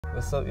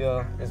What's up,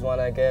 y'all? It's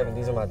Whynotgav, and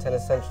these are my 10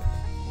 essentials.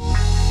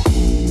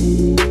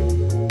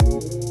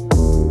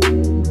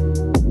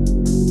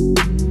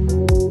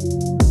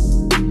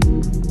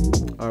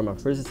 Alright, my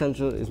first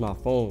essential is my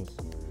phones.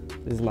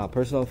 This is my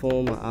personal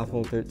phone, my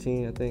iPhone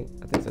 13, I think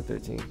it's a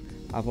 13.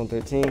 iPhone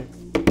 13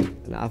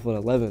 and the iPhone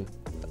 11.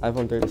 The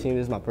iPhone 13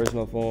 is my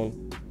personal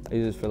phone. I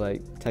use this for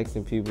like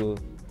texting people,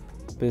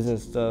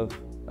 business stuff.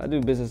 I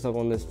do business stuff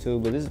on this too,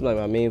 but this is like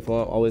my main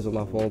phone. I'm always on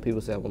my phone.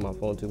 People say I'm on my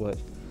phone too much.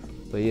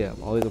 But yeah,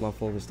 I'm always on my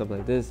phone for stuff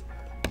like this.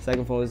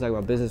 Second phone is like my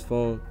business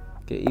phone.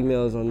 Get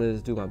emails on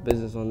this, do my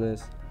business on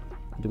this.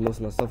 I do most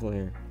of my stuff on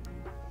here.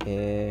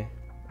 And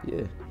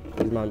yeah,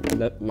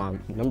 it's my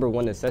number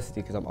one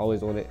necessity because I'm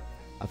always on it.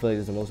 I feel like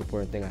it's the most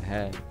important thing I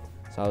have.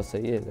 So I would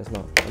say, yeah, that's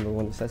my number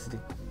one necessity.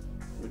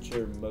 What's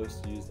your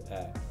most used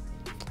app?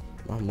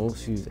 My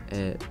most used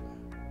app,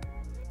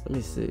 let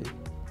me see.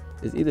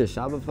 It's either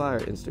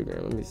Shopify or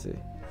Instagram, let me see.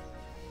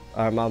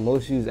 All right, my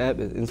most used app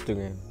is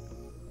Instagram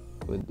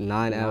with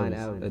 9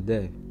 hours a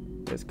day.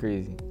 That's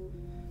crazy,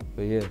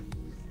 but yeah.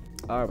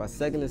 All right, my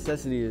second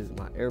necessity is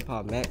my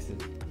AirPod Maxes.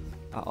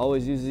 I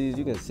always use these.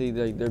 You can see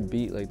like they're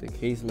beat, like the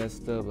case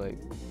messed up, like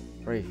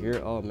right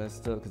here all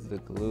messed up because of the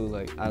glue.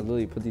 Like I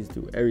literally put these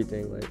through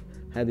everything. Like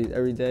have these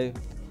every day.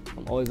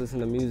 I'm always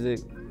listening to music.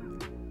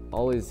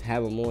 Always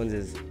have them on,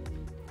 just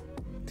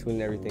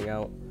tuning everything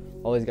out.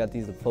 Always got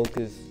these to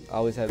focus. I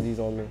always have these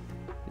on me.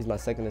 These are my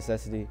second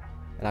necessity.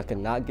 And I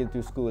cannot get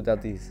through school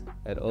without these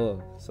at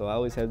all. So I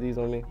always have these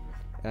on me.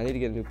 And I need to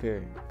get a new pair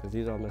because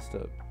these are all messed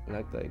up. And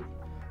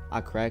I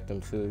cracked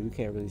them too. You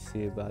can't really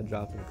see it, but I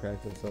dropped them and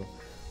cracked them. So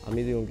I'm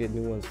either gonna get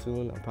new ones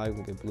soon. I'm probably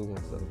gonna get blue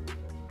ones though.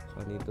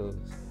 So I need those.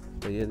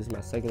 But yeah, this is my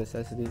second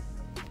necessity.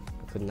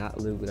 I could not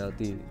live without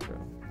these, bro.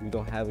 If you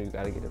don't have them, you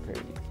gotta get a pair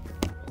of these.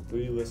 Who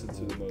do you listen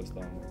to the most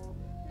on?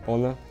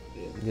 On them?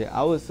 Yeah,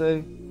 I would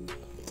say,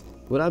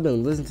 what I've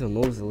been listening to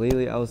most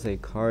lately, I would say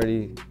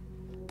Cardi.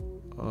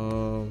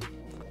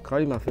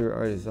 Cardi my favorite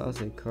artist, so I would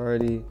say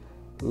Cardi,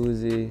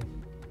 Uzi.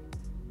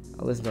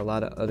 I listen to a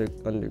lot of other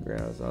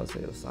undergrounds, so I would say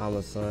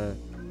Osama's son.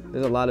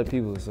 There's a lot of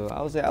people, so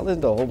I would say I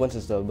listen to a whole bunch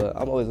of stuff, but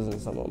I'm always listening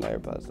to something on my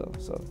AirPods though,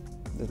 so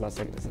this is my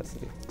second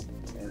necessity.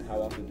 And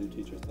how often do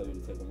teachers tell you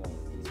to take them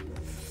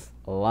off?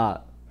 A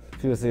lot.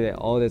 People say that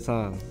all the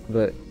time,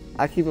 but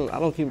I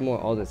don't keep them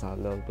on all the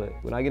time though, but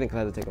when I get in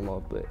class I take them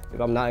off, but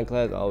if I'm not in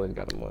class, I always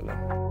got them on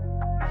though.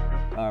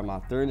 All right, my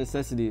third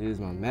necessity is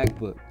my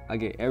MacBook. I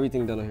get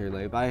everything done on here.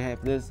 Like if I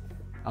have this,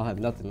 I'll have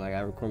nothing. Like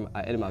I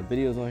edit my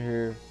videos on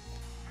here,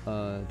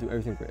 do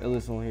everything for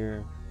Illis on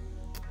here.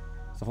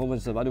 It's a whole bunch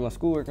of stuff. I do my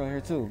schoolwork on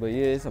here too, but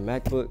yeah, it's a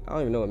MacBook. I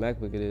don't even know what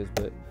MacBook it is,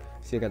 but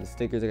see I got the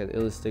stickers, I got the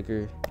Illis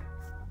sticker,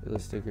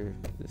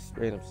 just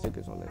random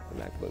stickers on the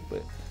MacBook.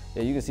 But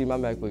yeah, you can see my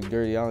MacBook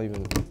dirty. I don't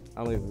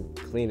even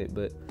clean it,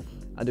 but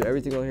I do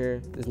everything on here.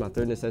 This is my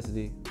third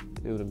necessity.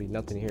 It would be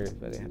nothing here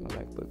if I didn't have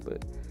my MacBook,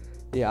 but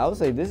yeah, I would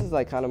say this is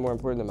like kind of more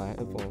important than my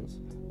headphones.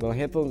 But my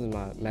headphones and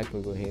my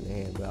MacBook go hand in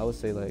hand, but I would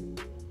say like,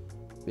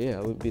 yeah,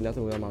 it would be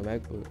nothing without my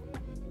MacBook.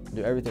 I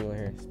do everything on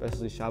here,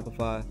 especially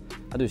Shopify.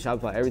 I do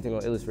Shopify, everything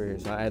on Illustrator.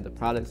 So I add the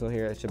products on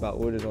here, I ship out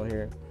orders on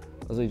here.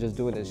 I was really just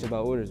doing it, ship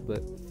out orders,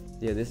 but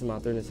yeah, this is my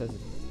third necessity.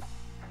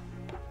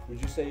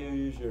 Would you say you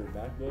use your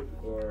MacBook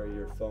or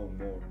your phone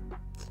more?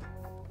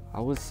 I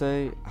would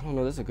say, I don't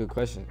know, that's a good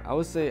question. I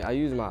would say I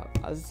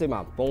would say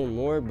my phone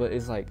more, but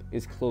it's like,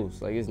 it's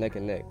close, like it's neck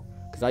and neck.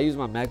 Cause I use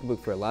my MacBook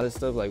for a lot of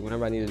stuff, like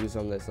whenever I need to do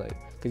something that's like,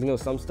 cause you know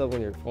some stuff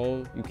on your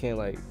phone, you can't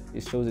like,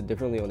 it shows it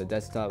differently on the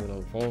desktop and on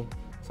the phone.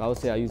 So I would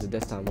say I use the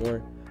desktop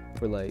more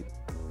for like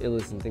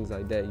Illis and things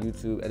like that,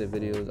 YouTube, edit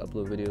videos,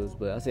 upload videos,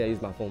 but I say I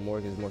use my phone more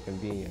because it's more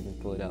convenient. I can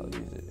pull it out and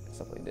use it, and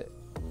stuff like that.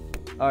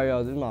 All right,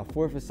 y'all, this is my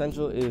fourth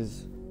essential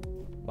is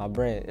my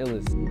brand,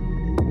 Illis.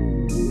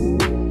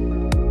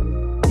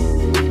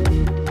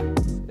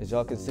 As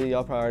y'all can see,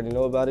 y'all probably already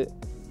know about it.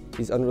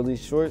 These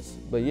unreleased shorts,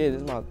 but yeah,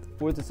 this is my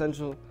fourth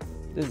essential.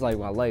 This is like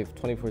my life,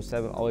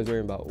 24/7, always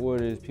worrying about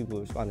orders, people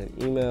responding to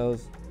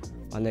emails,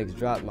 my next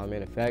drop, my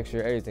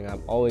manufacturer, everything.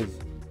 I'm always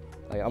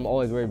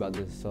worried about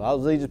this. So I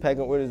was really just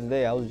packing orders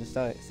today. I was just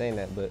saying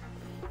that, but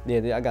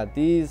yeah, I got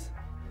these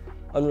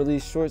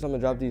unreleased shorts. I'm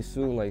gonna drop these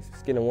soon, like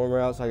it's getting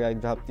warmer out, so I gotta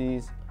drop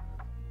these.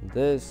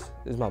 This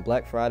is my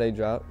Black Friday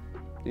drop.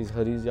 These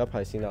hoodies, y'all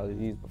probably seen all of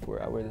these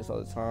before. I wear this all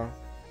the time.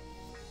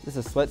 This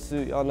is a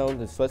sweatsuit, y'all know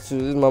the sweatsuit.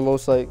 This is my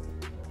most like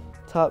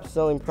top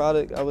selling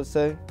product, I would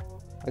say.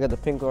 I got the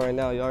pink on right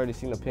now. Y'all already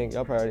seen the pink.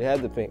 Y'all probably already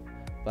had the pink.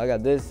 But I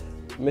got this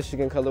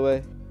Michigan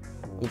colorway.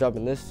 I'm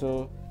dropping this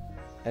soon.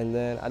 And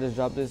then I just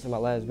dropped this in my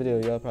last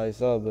video. Y'all probably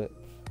saw, but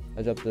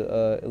I dropped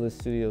the Illis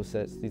Studio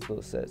sets, these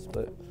little sets.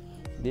 But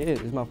yeah,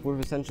 this is my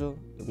fourth essential.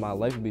 My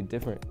life would be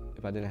different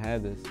if I didn't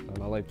have this.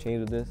 My life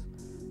changed with this.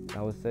 And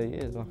I would say,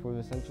 yeah, it's my fourth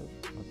essential.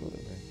 My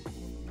clothing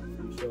brand.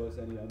 Can you show us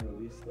any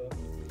unreleased stuff?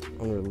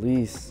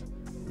 Unreleased?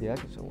 Yeah, I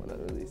can show one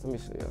unreleased. Let me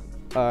show y'all.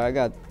 All right, I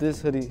got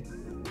this hoodie.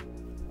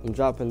 I'm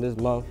dropping this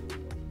month.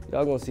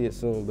 Y'all gonna see it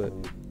soon, but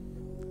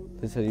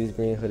this hoodie is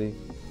green hoodie.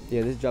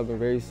 Yeah, this dropping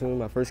very soon.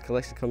 My first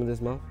collection coming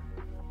this month.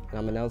 And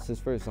I'm announcing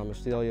this first, so I'm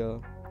gonna show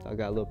y'all I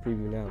got a little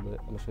preview now, but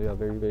I'm gonna show y'all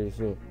very, very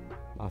soon.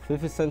 My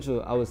fifth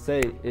essential, I would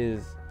say,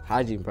 is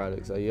hygiene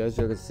products. Like you guys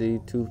can see,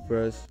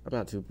 toothpaste,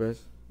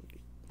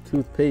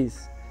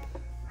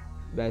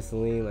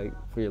 Vaseline, like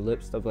for your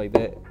lips, stuff like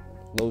that,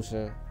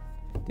 lotion,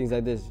 things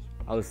like this.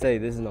 I would say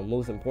this is the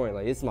most important.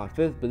 Like it's my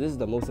fifth, but this is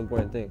the most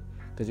important thing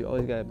because you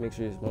always gotta make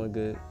sure you're smelling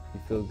good,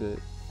 you feel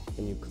good,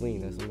 and you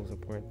clean. That's the most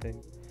important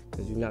thing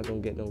because you're not gonna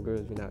get no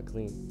girls if you're not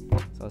clean.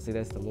 So I'll say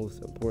that's the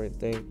most important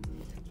thing,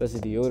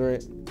 especially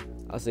deodorant.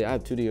 I'll say I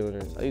have 2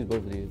 deodorants. I use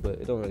both of these,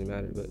 but it don't really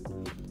matter. But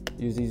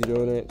use these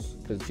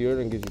deodorants because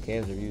deodorant gives you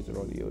cancer if you use the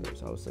wrong deodorant.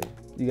 So I would say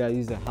you gotta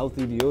use the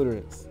healthy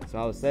deodorants. So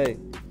I would say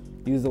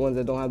use the ones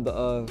that don't have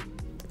the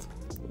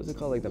what's it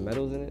called, like the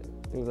metals in it,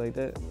 things like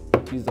that.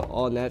 Use the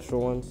all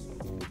natural ones.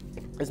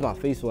 It's my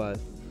face wash.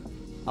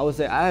 I would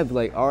say I have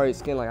like alright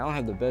skin. Like I don't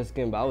have the best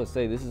skin, but I would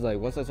say this is like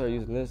once I start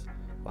using this,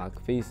 my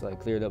face like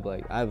cleared up.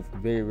 Like I have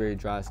very, very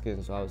dry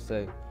skin, so I would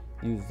say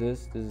use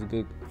this. This is a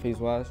good face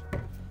wash.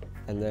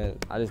 And then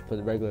I just put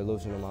regular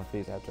lotion on my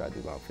face after I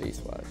do my face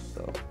wash.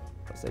 So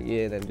I say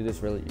yeah, and then do this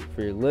for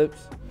your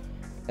lips.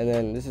 And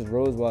then this is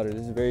rose water.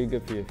 This is very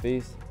good for your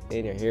face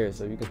and your hair.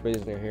 So you can spray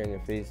this in your hair and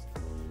your face.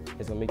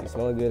 It's gonna make you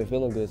smelling good and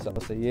feeling good. So I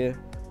say yeah,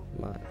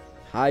 my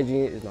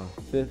hygiene is my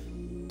 5th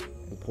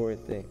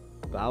important thing.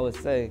 But I would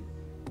say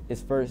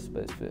it's first,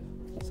 but it's 5th.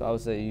 So I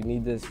would say you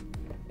need this.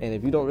 And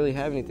if you don't really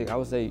have anything, I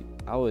would say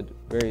I would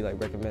very like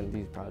recommend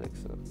these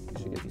products. So you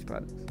should get these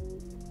products.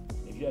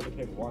 If you had to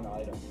pick one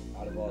item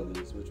out of all of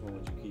these, which one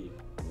would you keep?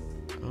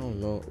 I don't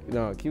know.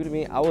 No, keep it to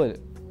me. I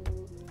would.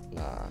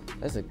 Nah,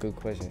 that's a good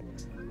question.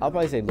 I'll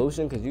probably say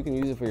lotion because you can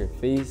use it for your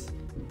face,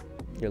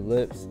 your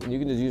lips, and you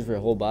can just use it for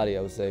your whole body,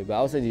 I would say. But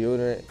I would say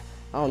deodorant.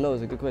 I don't know.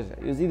 It's a good question.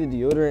 It's either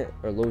deodorant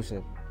or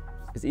lotion.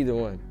 It's either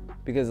one.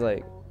 Because,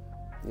 like,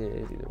 yeah,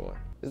 it's either one.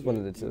 It's one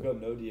of the two. You go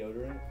no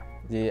deodorant?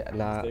 Yeah,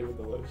 nah. Stay with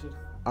the lotion?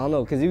 I don't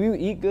know. Because if you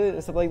eat good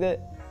and stuff like that,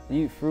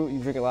 you eat fruit, you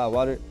drink a lot of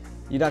water,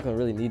 you're not going to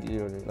really need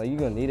deodorant. Like, you're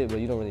going to need it, but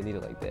you don't really need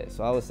it like that.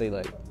 So I would say,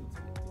 like,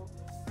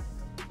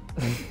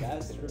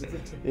 that's true.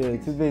 yeah,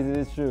 toothpaste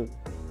is true.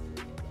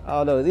 I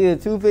don't know. It's either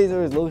toothpaste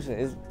or it's lotion.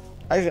 It's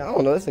actually, I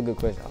don't know. That's a good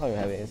question. I don't even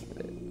have an answer for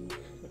that.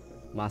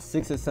 My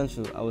 6th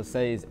essential, I would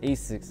say, is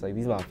Asics. Like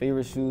these are my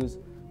favorite shoes.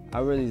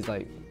 I wear these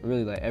like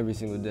really like every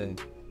single day.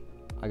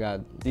 I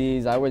got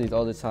these. I wear these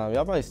all the time.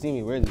 Y'all probably see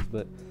me wear these,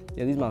 but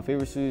yeah, these are my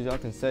favorite shoes. Y'all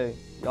can say.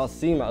 Y'all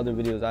see my other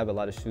videos. I have a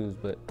lot of shoes,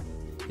 but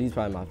these are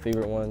probably my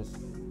favorite ones.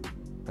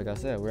 Like I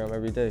said, I wear them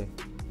every day.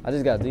 I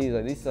just got these.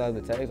 Like these still have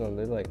the tags on them.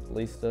 They're like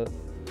laced up.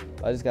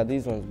 I just got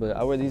these ones, but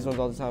I wear these ones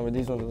all the time. Wear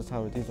these ones all the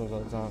time. Wear these ones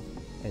all the time.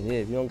 And yeah,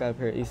 if you don't got a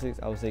pair of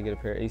Asics, I would say get a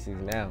pair of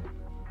Asics now.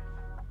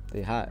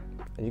 They hot,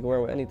 and you can wear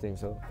them with anything.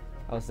 So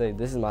I would say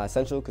this is my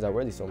essential because I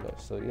wear these so much.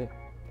 So yeah,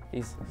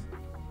 Asics.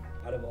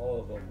 Out of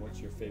all of them, what's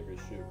your favorite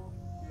shoe?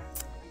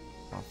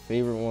 My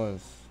favorite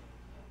ones,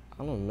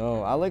 I don't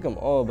know. I like them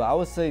all, but I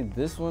would say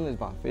this one is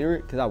my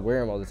favorite because I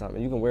wear them all the time,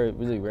 and you can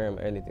really wear them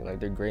with anything. Like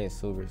they're gray and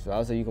silver, so I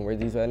would say you can wear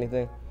these with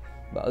anything.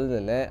 But other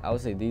than that, I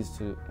would say these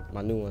two,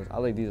 my new ones. I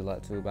like these a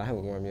lot too, but I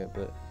haven't worn them yet.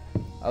 But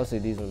I would say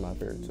these ones are my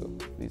favorite too.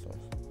 These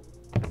ones.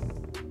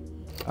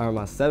 All right,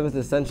 my 7th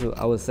essential,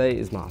 I would say,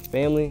 is my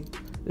family.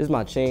 This is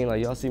my chain.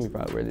 Like y'all see me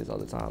probably wear this all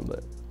the time,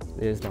 but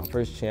it's my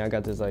first chain. I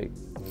got this like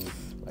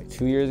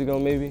 2 years ago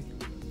maybe.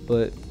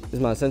 But this is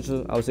my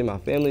essential. I would say my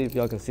family. If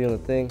y'all can see on the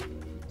thing,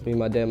 it's me,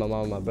 my dad, my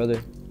mom, and my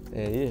brother.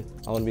 And yeah,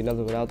 I wouldn't be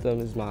nothing without them.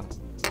 This is my,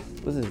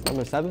 what's this?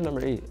 Number 7,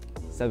 number 8,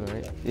 7,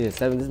 right? Yeah,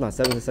 7. This is my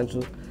 7th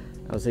essential.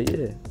 I would say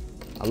yeah.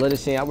 I love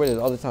this chain. I wear this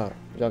all the time.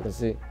 Y'all can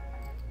see.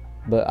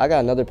 But I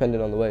got another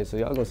pendant on the way, so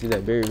y'all gonna see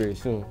that very, very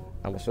soon.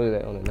 I'm gonna show you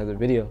that on another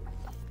video.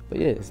 But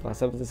yeah, it's my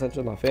 7th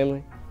essential, my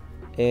family.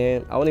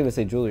 And I won't even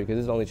say jewelry because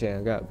this is the only chain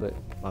I got, but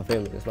my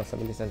family, that's my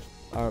 7th essential.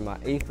 All right, my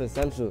 8th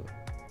essential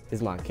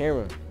is my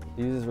camera.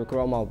 I use this to record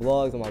all my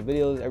vlogs, all my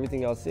videos,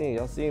 everything y'all seeing.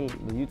 Y'all seeing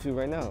the YouTube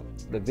right now.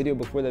 The video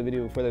before that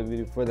video, before that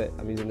video, before that,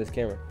 I'm using this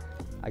camera.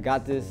 I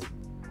got this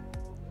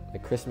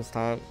like Christmas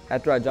time.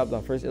 After I dropped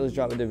my first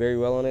Illustrator, I did very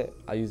well on it.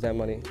 I used that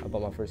money. I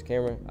bought my first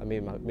camera. I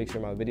make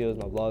sure my videos,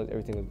 my vlogs,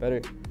 everything was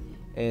better.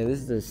 And this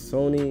is the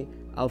Sony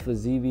Alpha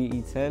ZV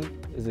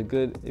E10. It's a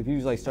good, if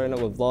you're like starting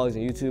out with vlogs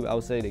and YouTube, I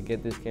would say to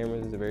get this camera.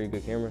 This is a very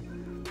good camera.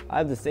 I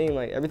have the same,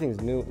 like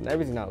everything's new.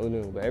 Everything's not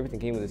new, but everything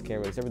came with this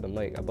camera except for the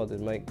mic. I bought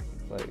this mic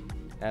like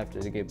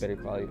after to get better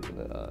quality for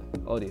the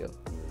audio.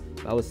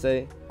 I would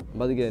say I'm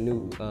about to get a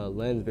new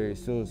lens very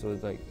soon, so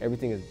it's like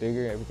everything is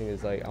bigger. Everything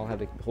is like I don't have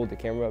to hold the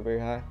camera up very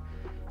high.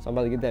 So I'm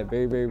about to get that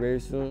very, very, very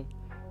soon.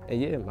 And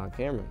yeah, my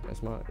camera.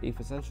 That's my 8th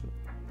essential.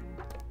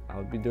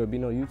 There would be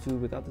no YouTube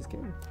without this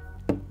camera.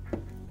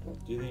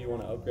 Do you think you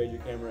want to upgrade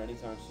your camera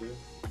anytime soon?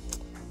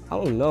 I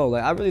don't know.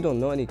 Like I really don't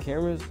know any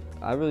cameras.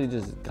 I really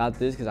just got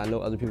this because I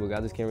know other people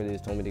got this camera. They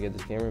just told me to get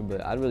this camera,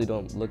 but I really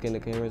don't look into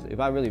cameras. If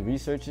I really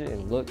research it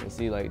and look and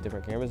see like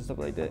different cameras and stuff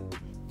like that,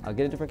 I'll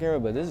get a different camera.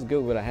 But this is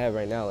good what I have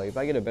right now. Like if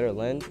I get a better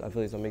lens, I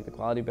feel like it's gonna make the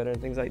quality better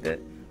and things like that.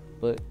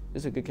 But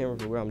it's a good camera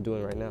for where I'm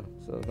doing right now.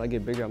 So if I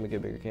get bigger, I'm gonna get a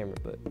bigger camera.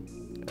 But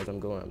as I'm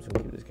going, I'm just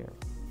gonna keep this camera.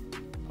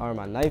 All right,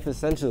 my 9th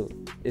essential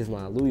is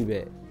my Louis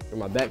bag. or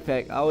my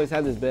backpack. I always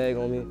have this bag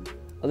on me.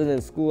 Other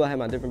than school, I have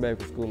my different bag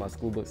for school, my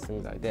school books,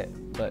 things like that.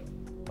 But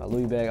my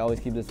Louis bag, I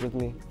always keep this with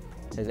me.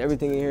 It has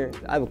everything in here.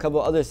 I have a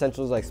couple other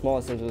essentials, like small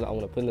essentials I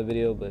want to put in the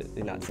video, but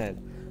they're not sent.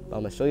 But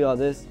I'm gonna show y'all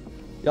this.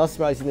 Y'all should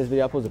probably seen this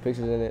video. I posted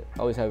pictures in it. I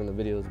always have in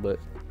the videos, but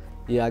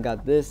yeah, I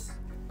got this.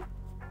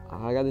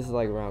 I got this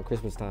like around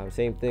Christmas time.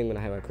 Same thing when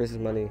I had my Christmas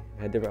money.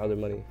 I had different other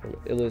money from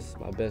Illis,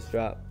 my best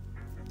drop.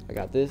 I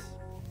got this.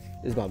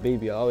 This is my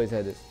baby. I always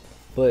had this.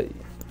 But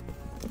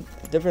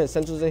different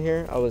essentials in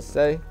here, I would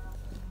say.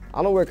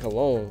 I don't wear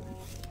cologne,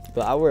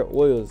 but I wear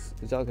oils.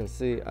 As y'all can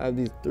see, I have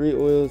these 3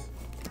 oils.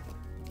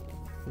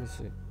 Let me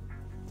see.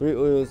 3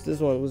 oils. This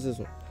one, what's this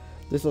one?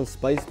 This one's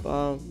Spice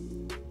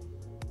Bomb,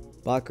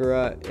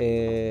 Baccarat,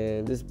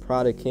 and this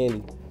Prada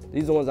Candy.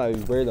 These are the ones I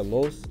wear the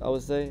most, I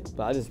would say.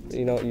 But I just,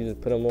 you know, you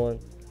just put them on.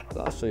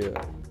 I'll show you.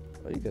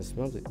 Oh, you can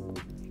smell it.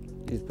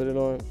 You just put it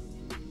on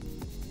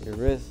your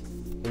wrist,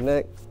 your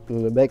neck,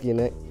 and the back of your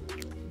neck.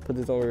 Put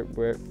this on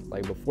where,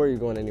 like before you're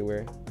going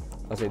anywhere.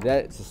 I'll say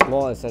that's a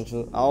small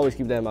essential. I always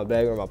keep that in my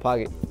bag or my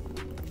pocket.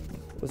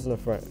 What's in the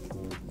front?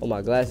 Oh,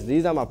 my glasses.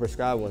 These are my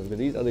prescribed ones, but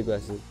these other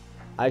glasses,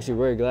 I actually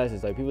wear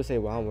glasses. Like people say,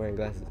 well, I'm wearing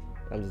glasses.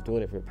 I'm just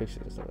doing it for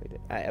pictures and stuff like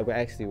that. I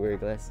actually wear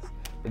glasses.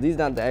 But these are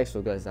not the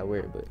actual glasses I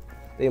wear, but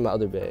they in my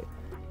other bag.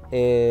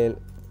 And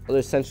other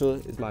essential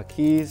is my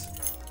keys,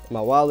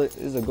 my wallet.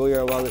 This is a Go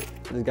Yard wallet.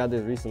 I just got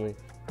this recently.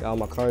 Got all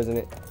my cards in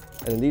it.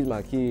 And then these are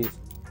my keys,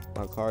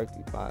 my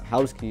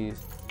house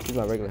keys. These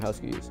are my regular house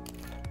keys.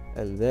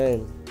 And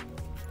then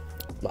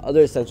my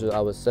other essential, I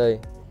would say,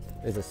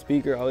 is a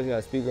speaker. I always got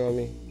a speaker on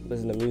me.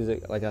 Listen to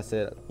music. Like I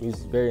said, music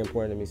is very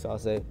important to me, so I'll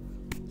say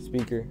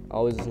speaker. I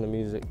always listen to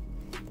music.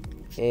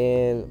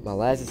 And my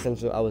last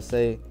essential, I would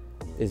say,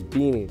 is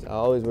beanies. I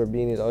always wear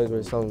beanies. I always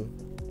wear something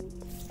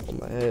on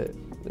my head.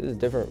 This is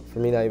different for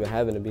me not even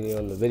having a beanie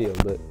on the video,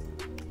 but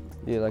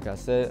yeah, like I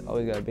said, I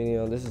always got a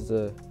beanie on. This is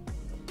I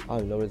don't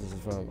even know where this is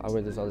from. I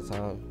wear this all the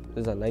time.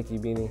 This is a Nike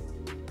beanie.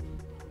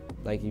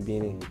 Nike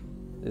beanie.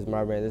 This is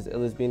my brand. This is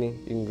Illis beanie.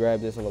 You can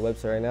grab this on the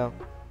website right now.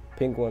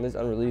 Pink one. This is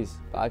unreleased.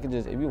 But I could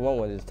just, if you want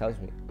one, just text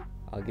me.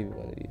 I'll give you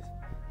one of these.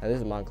 Now this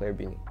is Montclair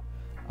beanie.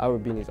 I wear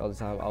beanies all the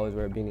time. I always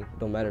wear a beanie.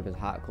 Don't matter if it's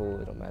hot,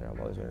 cold. It don't matter. I'm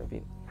always wearing a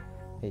beanie.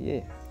 And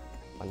yeah,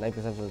 my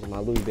 9% is my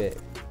Louis bag.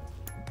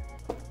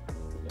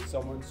 If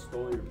someone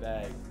stole your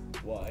bag,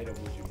 what item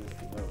would you miss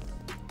the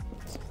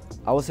most?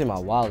 I would say my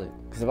wallet.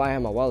 Because if I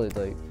had my wallet,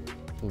 like,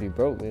 I'd be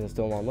broke. They're gonna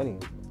steal my money.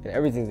 And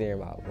everything's in here.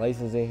 My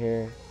license in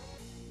here.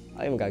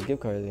 I even got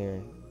gift cards in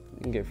here.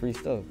 You can get free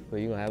stuff, but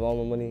you gonna have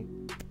all my money,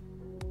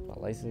 my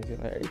license,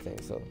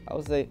 everything. So I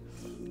would say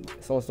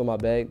if someone stole my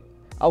bag,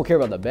 I would care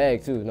about the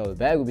bag too. No, the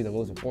bag would be the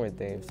most important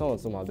thing. If someone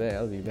stole my bag,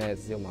 I would be mad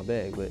to steal my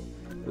bag, but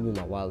it would be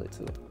my wallet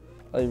too.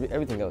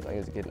 Everything else, I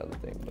can just get another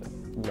thing, but it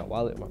would be my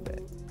wallet or my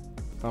bag.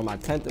 For my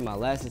 10th and my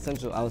last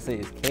essential, I would say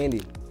is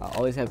candy. I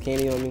always have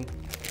candy on me.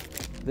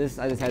 This,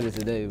 I just had this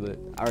today, but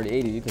I already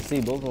ate it. You can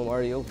see both of them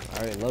already open. I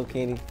already love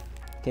candy.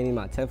 Candy,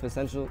 my 10th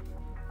essential.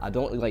 I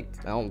don't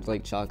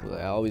like chocolate.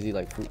 I always eat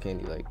like fruit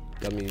candy, like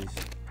gummies,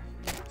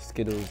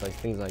 Skittles, like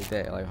things like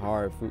that, like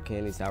hard fruit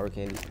candy, sour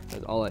candy.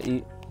 That's all I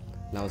eat.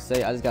 And I would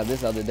say I just got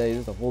this the other day.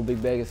 This is a whole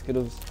big bag of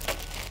Skittles.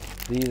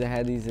 I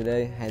had these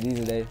today. And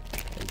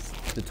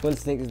the Twin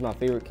Stink is my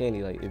favorite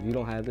candy. Like if you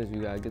don't have this,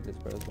 you gotta get this,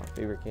 bro. It's my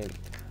favorite candy.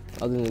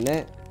 Other than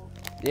that,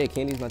 yeah,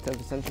 candy is my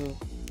 10th essential.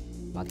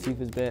 My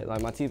teeth is bad.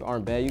 Like my teeth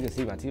aren't bad. You can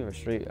see my teeth are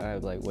straight. I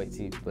have like white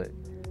teeth, but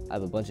I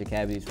have a bunch of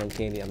cavities from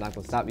candy. I'm not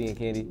gonna stop eating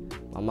candy.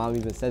 My mom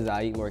even says that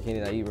I eat more candy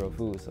than I eat real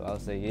food. So I'll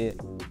say, yeah,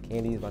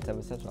 candy is my 10th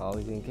essential. I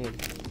always eat candy.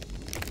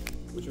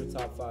 What's your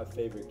top 5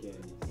 favorite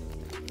candies?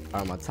 All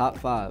right, my top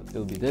 5. It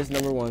would be this,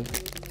 number 1.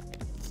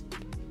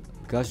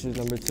 Gushers,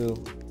 number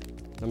 2.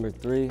 Number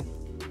 3, it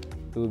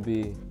would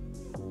be,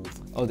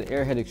 the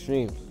Airhead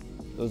Extremes.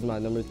 Those are my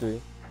number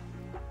 3.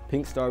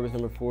 Pink Starburst,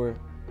 number 4.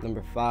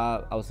 Number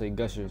 5, I would say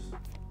Gushers.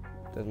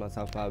 That's my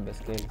top 5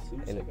 best candies.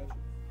 Did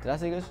I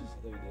say Gushers?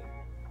 I think you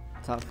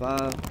did. Top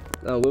 5?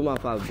 What my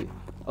 5 be?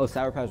 Oh,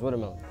 Sour Patch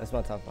Watermelon. That's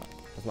my top 5.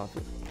 That's my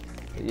favorite.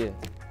 But yeah,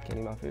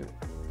 candy my favorite.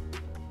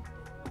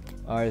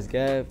 All right, it's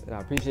Gav, and I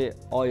appreciate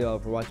all y'all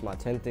for watching my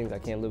 10 things I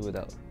can't live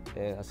without.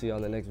 And I'll see y'all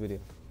in the next video.